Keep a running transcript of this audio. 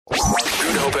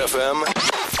Hope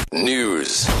FM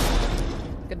News.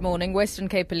 Good morning. Western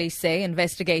Cape Police say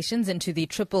investigations into the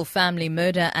triple family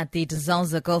murder at the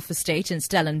Zalze Golf Estate in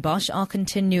Stellenbosch are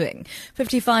continuing.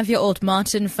 55-year-old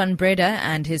Martin van Breda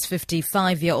and his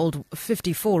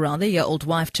 54-year-old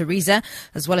wife Teresa,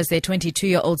 as well as their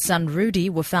 22-year-old son Rudy,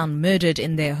 were found murdered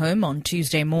in their home on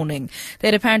Tuesday morning. They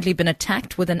had apparently been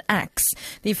attacked with an axe.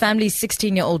 The family's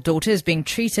 16-year-old daughter is being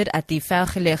treated at the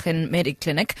Vergelegen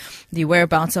Mediclinic. The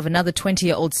whereabouts of another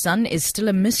 20-year-old son is still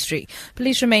a mystery.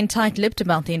 Police remain tight-lipped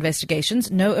about the investigations.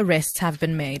 No arrests have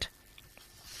been made.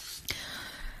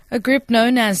 A group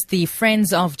known as the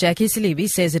Friends of Jackie Selebi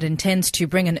says it intends to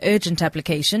bring an urgent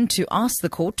application to ask the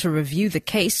court to review the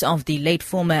case of the late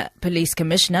former police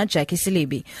commissioner Jackie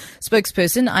Selebi.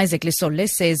 Spokesperson Isaac Lesole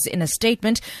says in a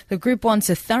statement the group wants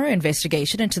a thorough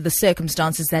investigation into the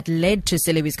circumstances that led to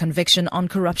Selebi's conviction on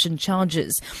corruption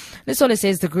charges. Lesole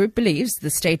says the group believes the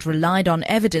state relied on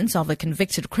evidence of a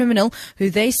convicted criminal who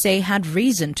they say had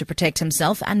reason to protect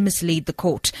himself and mislead the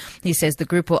court. He says the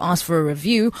group will ask for a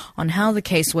review on how the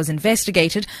case was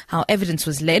investigated, how evidence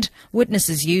was led,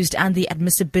 witnesses used, and the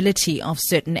admissibility of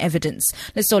certain evidence.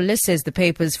 Lesole says the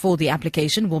papers for the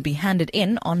application will be handed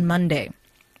in on Monday.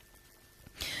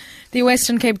 The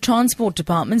Western Cape Transport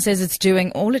Department says it's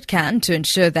doing all it can to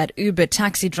ensure that Uber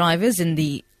taxi drivers in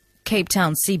the Cape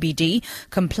Town CBD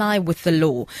comply with the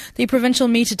law. The Provincial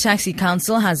Meter Taxi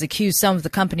Council has accused some of the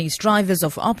company's drivers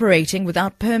of operating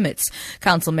without permits.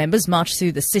 Council members marched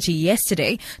through the city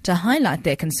yesterday to highlight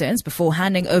their concerns before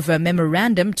handing over a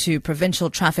memorandum to provincial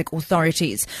traffic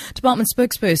authorities. Department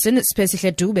spokesperson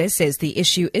Spesihle Dube says the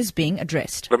issue is being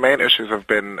addressed. The main issues have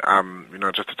been,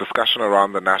 just a discussion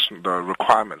around the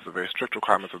requirements, the very strict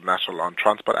requirements of the National Land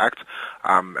Transport Act,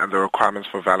 and the requirements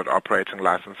for valid operating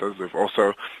licenses. We've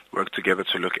also work together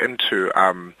to look into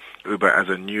Uber as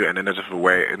a new and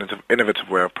innovative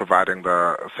way of providing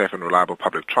the safe and reliable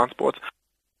public transport.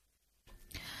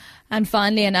 And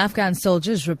finally, an Afghan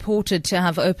soldier is reported to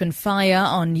have opened fire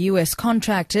on U.S.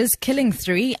 contractors, killing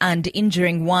 3 and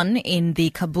injuring 1 in the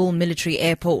Kabul military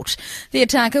airport. The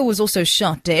attacker was also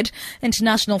shot dead.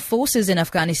 International forces in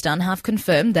Afghanistan have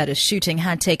confirmed that a shooting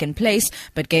had taken place,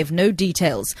 but gave no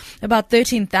details. About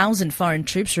 13,000 foreign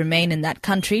troops remain in that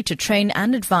country to train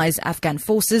and advise Afghan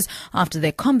forces after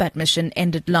their combat mission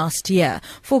ended last year.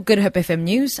 For Good Hope FM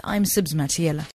News, I'm Sibs Matiela.